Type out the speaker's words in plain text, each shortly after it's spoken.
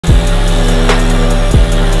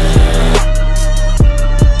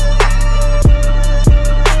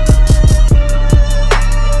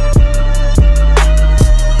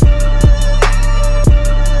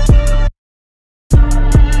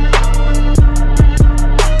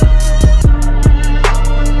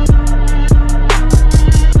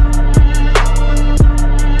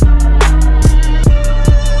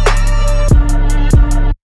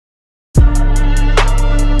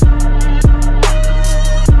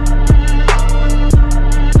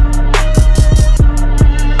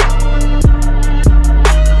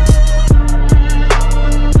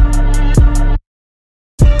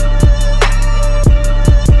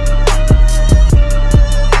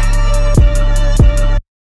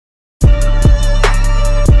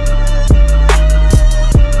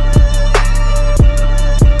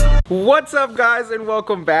What's up, guys, and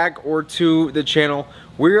welcome back to the channel.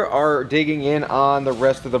 We are digging in on the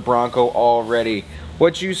rest of the Bronco already.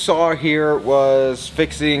 What you saw here was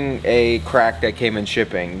fixing a crack that came in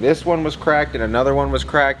shipping. This one was cracked and another one was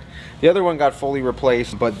cracked. The other one got fully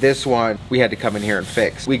replaced, but this one we had to come in here and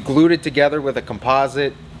fix. We glued it together with a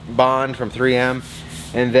composite bond from 3M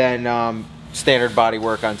and then standard body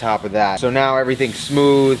work on top of that. So now everything's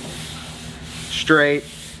smooth, straight.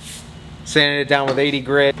 Sanded it down with 80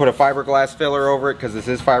 grit, put a fiberglass filler over it because this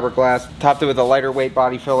is fiberglass, topped it with a lighter weight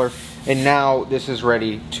body filler, and now this is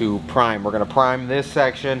ready to prime. We're going to prime this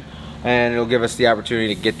section and it'll give us the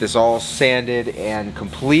opportunity to get this all sanded and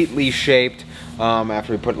completely shaped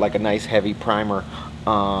after we put like a nice heavy primer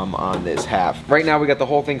on this half. Right now we got the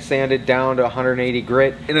whole thing sanded down to 180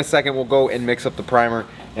 grit. In a second we'll go and mix up the primer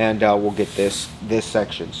and we'll get this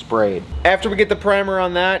section sprayed. After we get the primer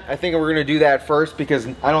on that, I think we're gonna do that first because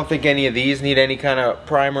I don't think any of these need any kind of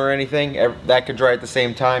primer or anything. That could dry at the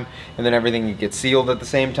same time and then everything gets sealed at the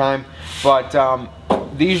same time. But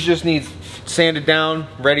these just need sanded down,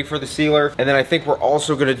 ready for the sealer. And then I think we're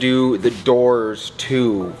also gonna do the doors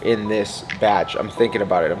too in this batch. I'm thinking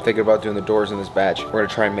about it. I'm thinking about doing the doors in this batch. We're gonna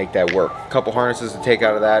try and make that work. A couple harnesses to take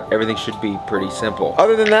out of that. Everything should be pretty simple.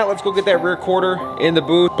 Other than that, let's go get that rear quarter in the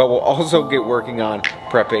booth, but we'll also get working on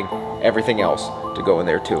prepping everything else to go in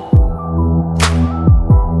there too.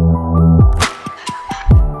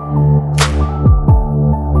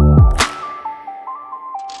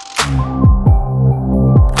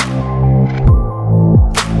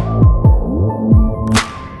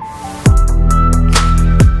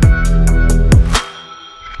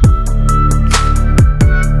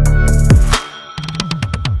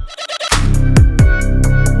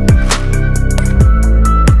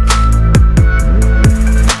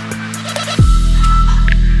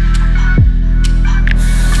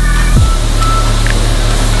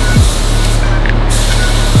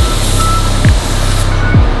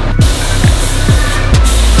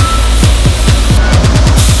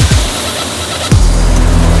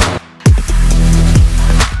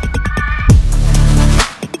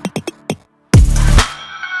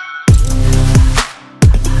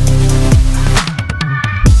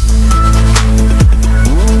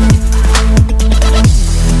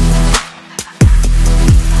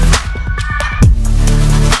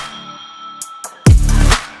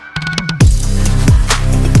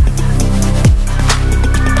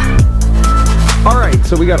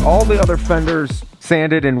 So we got all the other fenders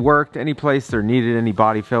sanded and worked. Any place there needed any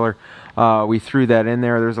body filler, we threw that in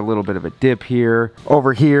there. There's a little bit of a dip here.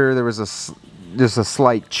 Over here, there was just a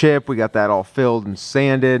slight chip. We got that all filled and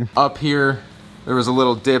sanded. Up here, there was a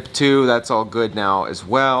little dip too. That's all good now as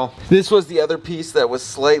well. This was the other piece that was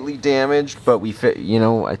slightly damaged, but we fit, you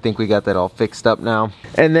know, I think we got that all fixed up now.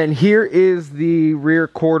 And then here is the rear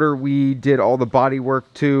quarter we did all the body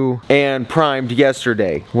work to and primed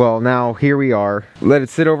yesterday. Well, now here we are. Let it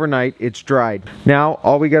sit overnight. It's dried. Now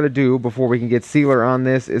all we got to do before we can get sealer on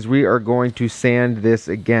this is we are going to sand this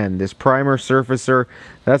again. This primer surfacer,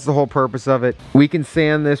 that's the whole purpose of it. We can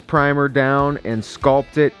sand this primer down and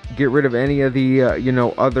sculpt it, get rid of any of the you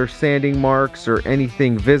know, other sanding marks or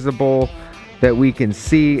anything visible that we can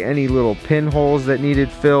see, any little pinholes that needed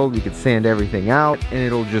filled. We could sand everything out and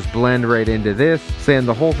it'll just blend right into this. Sand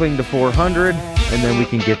the whole thing to 400 and then we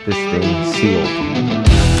can get this thing sealed.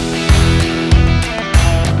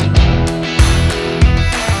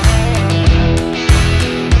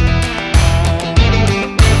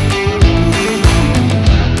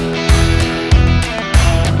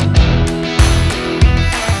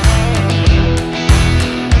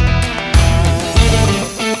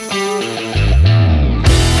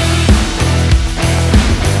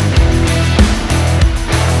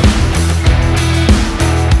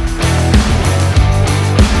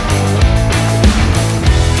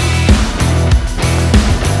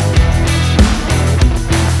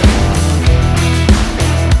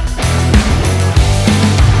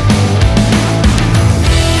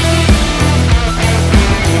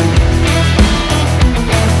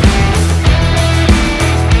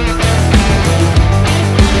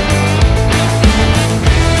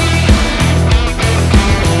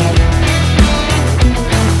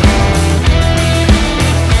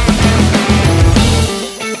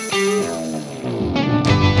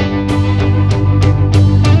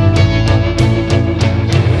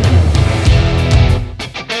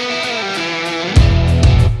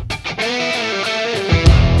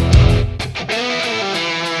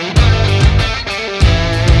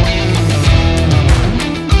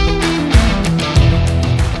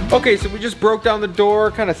 Okay, so we just broke down the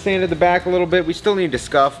door, kind of sanded the back a little bit. We still need to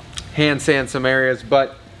scuff, hand sand some areas,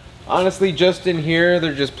 but Honestly, just in here,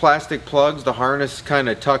 they're just plastic plugs. The harness kind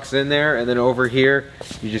of tucks in there, and then over here,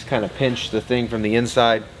 you just kind of pinch the thing from the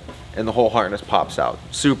inside, and the whole harness pops out.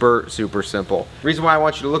 Super, super simple. The reason why I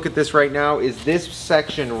want you to look at this right now is this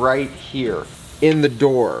section right here in the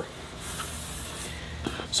door.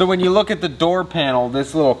 So when you look at the door panel,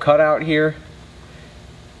 this little cutout here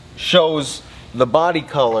shows the body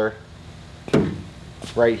color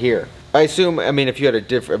right here. I assume, I mean, if you had a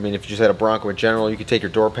different, I mean, if you just had a Bronco in general, you could take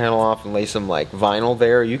your door panel off and lay some like vinyl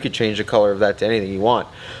there. You could change the color of that to anything you want.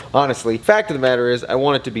 Honestly, fact of the matter is, I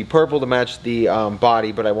want it to be purple to match the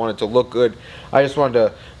body, but I want it to look good. I just wanted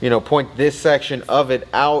to, you know, point this section of it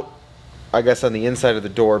out, I guess, on the inside of the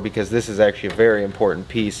door, because this is actually a very important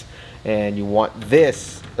piece, and you want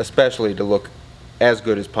this especially to look as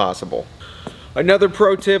good as possible. Another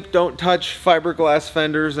pro tip, don't touch fiberglass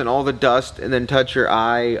fenders and all the dust and then touch your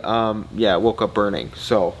eye. Yeah, it woke up burning,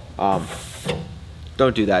 so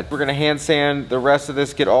don't do that. We're gonna hand sand the rest of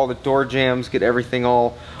this, get all the door jambs, get everything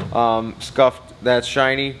all scuffed that's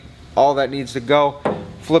shiny. All that needs to go.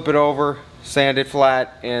 Flip it over, sand it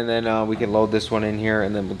flat, and then we can load this one in here,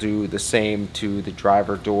 and then we'll do the same to the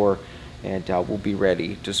driver door, and we'll be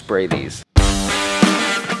ready to spray these.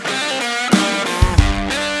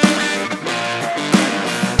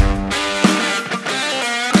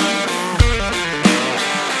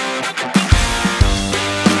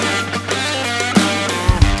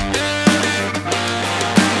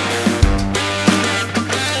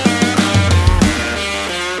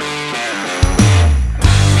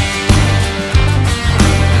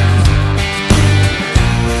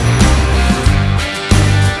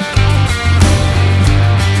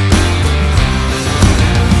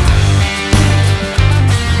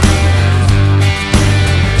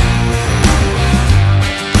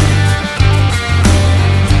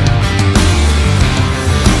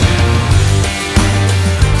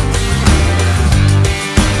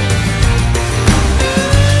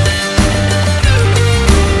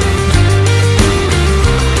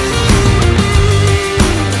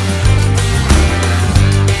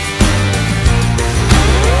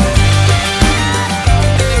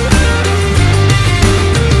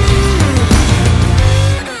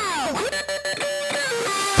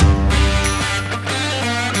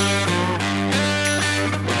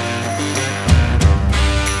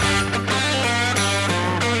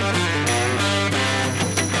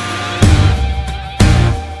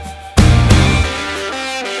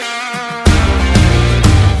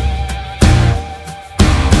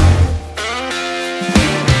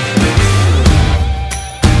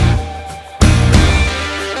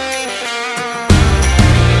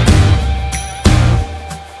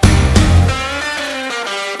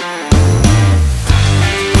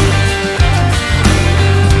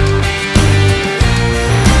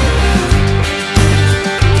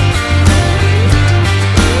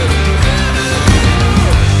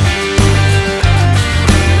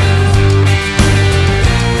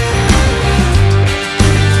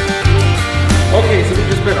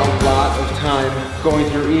 Going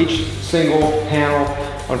through each single panel.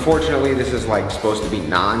 Unfortunately, this is like supposed to be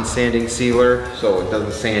non-sanding sealer, so it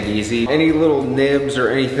doesn't sand easy. Any little nibs or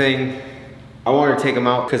anything, I wanted to take them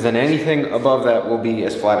out, because then anything above that will be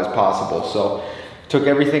as flat as possible. So took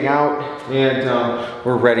everything out, and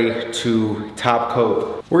we're ready to top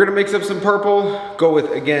coat. We're gonna mix up some purple, go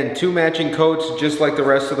with, again, 2 matching coats, just like the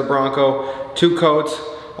rest of the Bronco. 2 coats.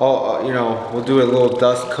 All, you know, we'll do a little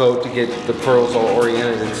dust coat to get the pearls all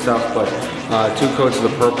oriented and stuff, but 2 coats of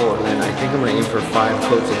the purple, and then I think I'm gonna aim for 5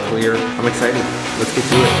 coats of clear. I'm excited. Let's get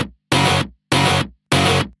to it.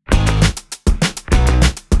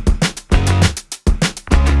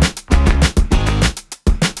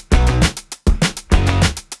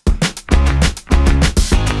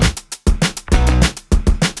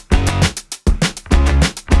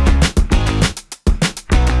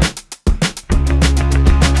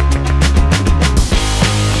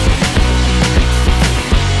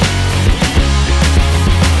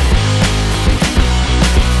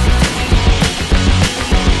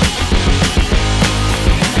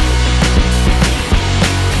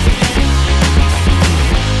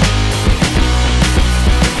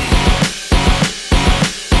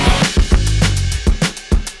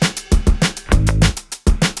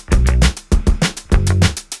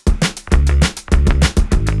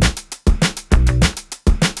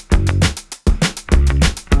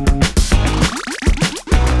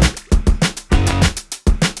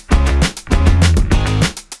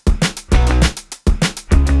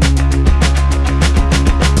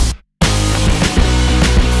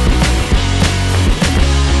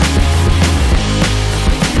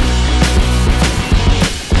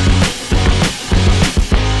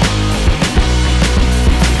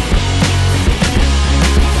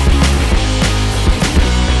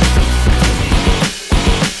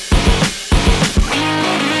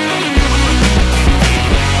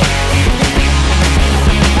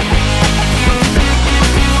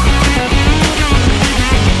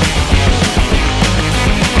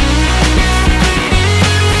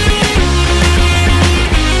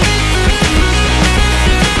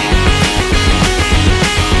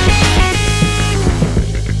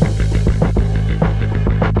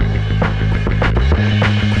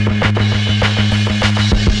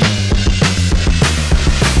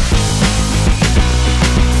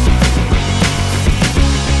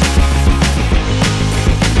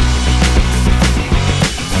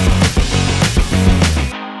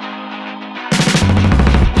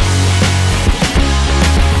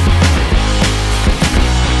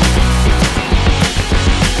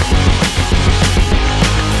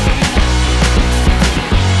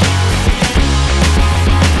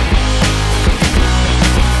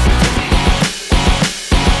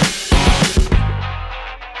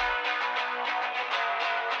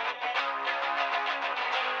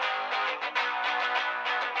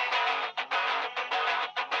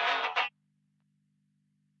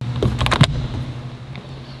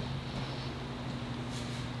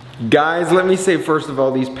 Guys, let me say first of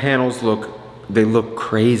all, these panels they look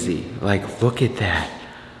crazy. Like, look at that.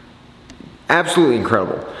 Absolutely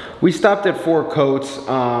incredible. We stopped at 4 coats,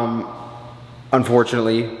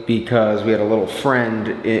 unfortunately, because we had a little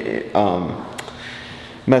friend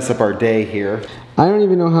mess up our day here. I don't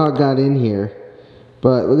even know how it got in here,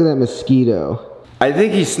 but look at that mosquito. I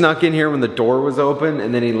think he snuck in here when the door was open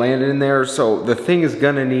and then he landed in there, so the thing is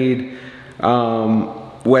gonna need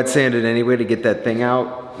wet sanded anyway to get that thing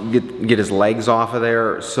out, get his legs off of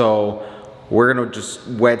there. So we're gonna just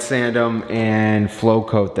wet sand them and flow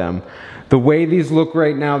coat them. The way these look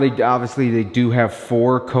right now, they do have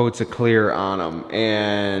 4 coats of clear on them,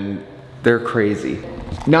 and they're crazy.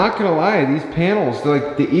 Not gonna lie, these panels,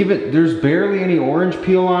 there's barely any orange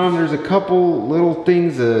peel on them. There's a couple little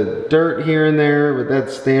things of dirt here and there, but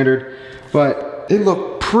that's standard. But they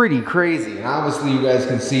look pretty crazy, and obviously you guys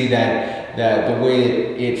can see that the way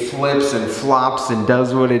it flips and flops and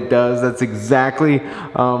does what it does. That's exactly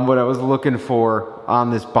what I was looking for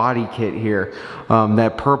on this body kit here.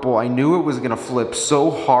 That purple, I knew it was gonna flip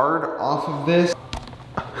so hard off of this.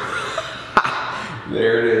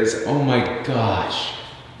 There it is. Oh my gosh.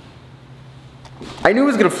 I knew it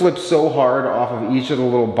was gonna flip so hard off of each of the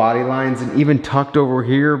little body lines, and even tucked over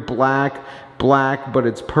here, black, but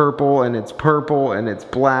it's purple, and it's purple, and it's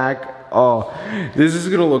black. Oh, this is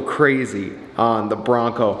gonna look crazy on the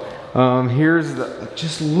Bronco.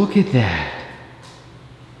 Just look at that.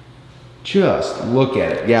 Just look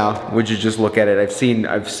at it. Yeah, would you just look at it? I've seen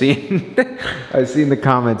I've seen the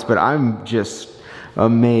comments, but I'm just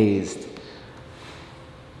amazed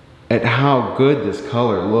at how good this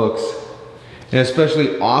color looks. And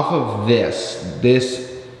especially off of this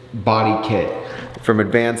body kit from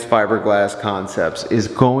Advanced Fiberglass Concepts is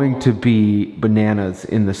going to be bananas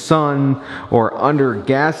in the sun or under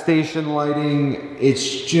gas station lighting.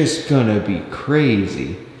 It's just gonna be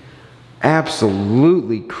crazy.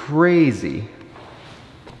 Absolutely crazy.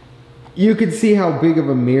 You can see how big of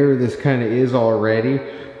a mirror this kind of is already,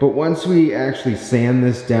 but once we actually sand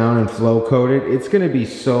this down and flow coat it, it's gonna be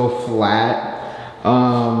so flat.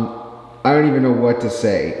 I don't even know what to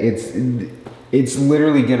say. It's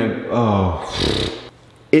literally gonna, oh.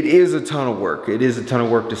 It is a ton of work. It is a ton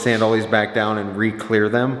of work to sand all these back down and re-clear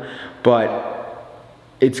them, but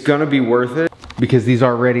it's gonna be worth it because these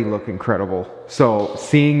already look incredible. So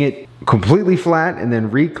seeing it completely flat and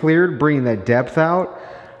then re-cleared, bringing that depth out,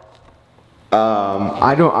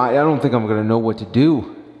 I don't think I'm gonna know what to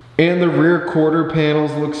do. And the rear quarter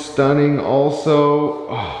panels look stunning also.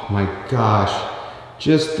 Oh my gosh.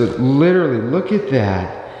 Literally, look at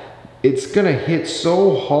that. It's gonna hit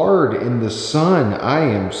so hard in the sun. I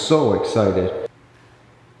am so excited.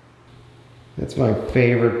 That's my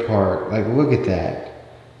favorite part. Like, look at that.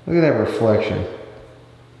 Look at that reflection.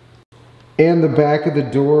 And the back of the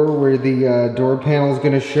door where the door panel is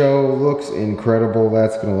gonna show looks incredible.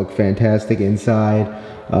 That's gonna look fantastic inside.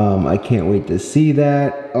 I can't wait to see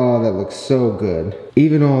that. Oh, that looks so good.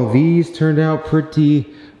 Even all these turned out pretty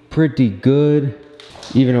good.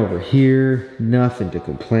 Even over here, nothing to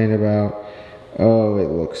complain about. Oh, it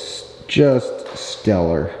looks just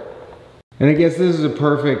stellar. And I guess this is a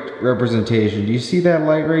perfect representation. Do you see that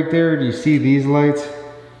light right there? Do you see these lights?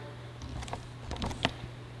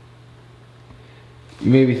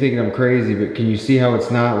 You may be thinking I'm crazy, but can you see how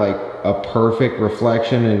it's not like a perfect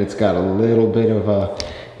reflection and it's got a little bit of a,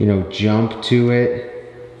 you know, jump to it?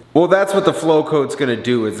 Well, that's what the flow coat's gonna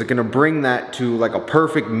do. It's gonna bring that to like a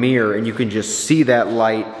perfect mirror, and you can just see that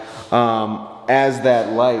light as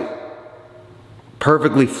that light.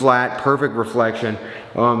 Perfectly flat, perfect reflection.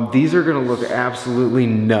 These are gonna look absolutely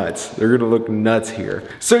nuts. They're gonna look nuts here.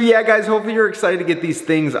 So yeah, guys, hopefully you're excited to get these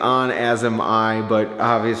things on, as am I, but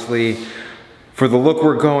obviously, for the look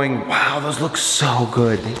we're going, wow, those look so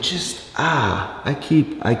good. They just, I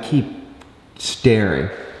keep staring.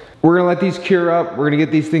 We're gonna let these cure up. We're gonna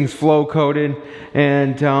get these things flow coated,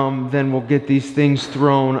 and then we'll get these things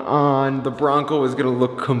thrown on. The Bronco is gonna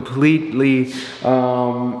look completely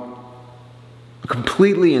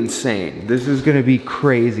insane. This is gonna be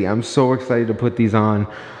crazy. I'm so excited to put these on.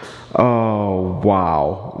 Oh,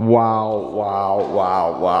 wow. Wow.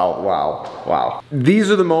 These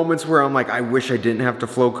are the moments where I'm like, I wish I didn't have to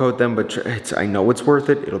flow coat them, but I know it's worth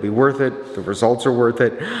it. It'll be worth it. The results are worth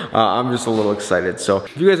it. I'm just a little excited. So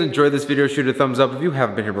if you guys enjoyed this video, shoot a thumbs up. If you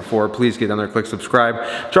haven't been here before, please get down there, click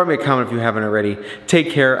subscribe. Drop me a comment if you haven't already. Take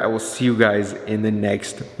care. I will see you guys in the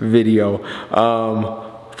next video.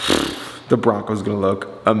 The Bronco's gonna look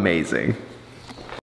amazing.